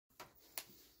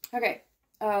Okay,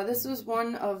 this was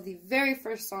one of the very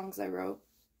first songs I wrote,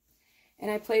 and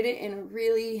I played it in a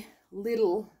really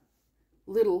little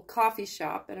coffee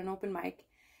shop at an open mic,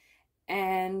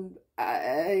 and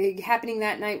happening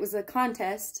that night was a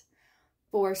contest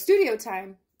for studio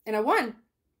time, and I won.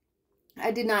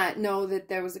 I did not know that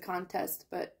there was a contest,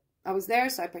 but I was there,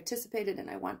 so I participated, and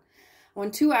I won. I won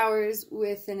 2 hours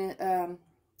with a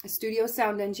studio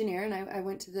sound engineer, and I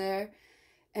went to there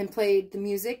and played the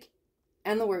music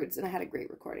and the words, and I had a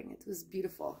great recording. It was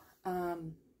beautiful.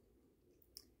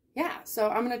 Yeah, so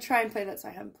I'm going to try and play that, so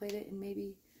I haven't played it in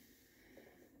maybe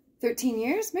 13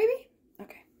 years, maybe?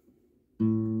 Okay.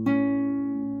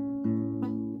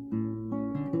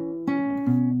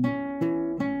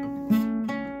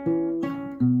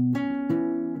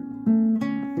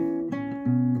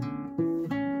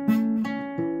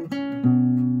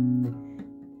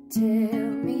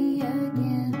 Tell me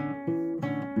again,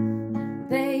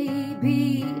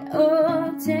 baby,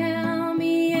 oh, tell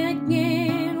me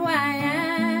again why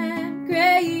I'm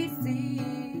crazy,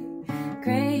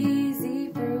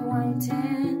 crazy for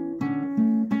wanting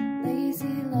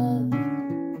lazy love.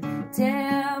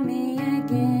 Tell me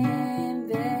again,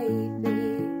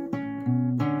 baby,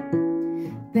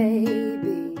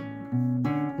 baby,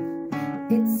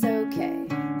 it's okay.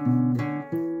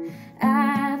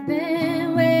 I've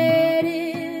been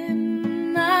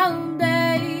waiting all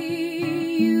day.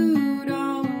 You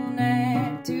don't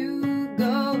have to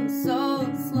go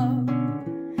so slow.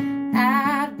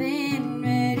 I've been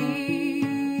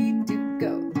ready to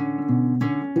go.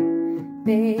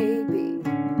 Baby,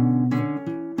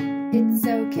 it's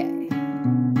okay.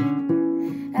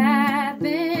 I've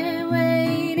been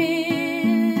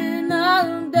waiting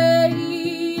all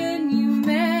day, and you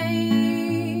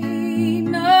may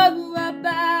know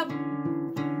about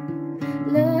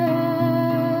love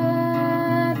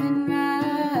and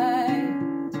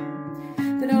right,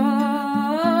 but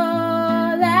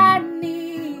all I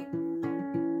need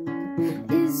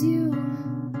is you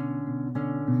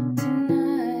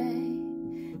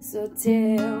tonight. So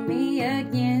tell me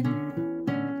again,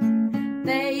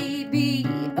 baby,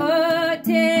 oh,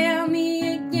 tell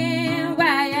me again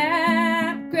why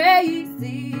I'm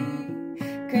crazy,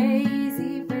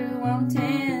 crazy for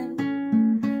wanting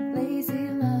lazy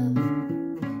love.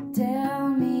 Tell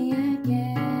me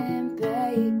again,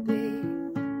 baby,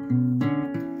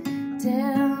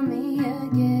 tell me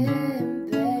again,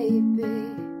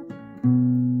 baby.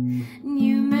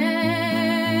 You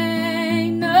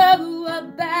may know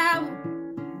about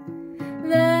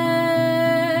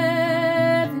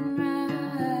love and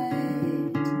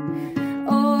right.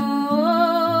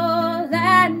 All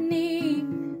I need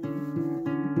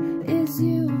is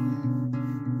you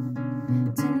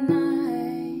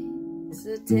tonight.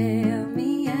 So tell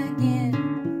me again,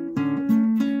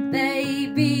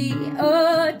 baby,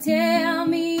 oh, tell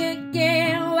me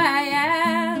again why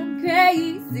I'm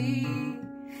crazy,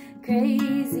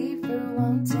 crazy for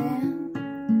wanting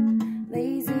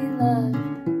lazy love.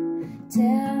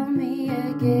 Tell me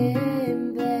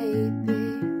again,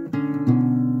 baby.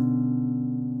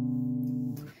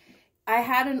 I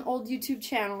had an old YouTube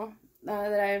channel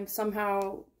that I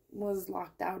somehow was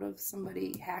locked out of.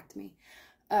 Somebody hacked me.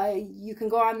 You can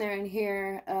go on there and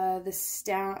hear the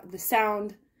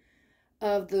sound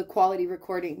of the quality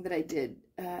recording that I did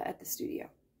at the studio.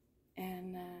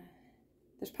 And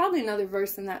there's probably another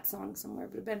verse in that song somewhere,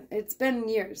 but it's been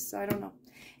years, so I don't know.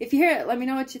 If you hear it, let me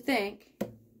know what you think.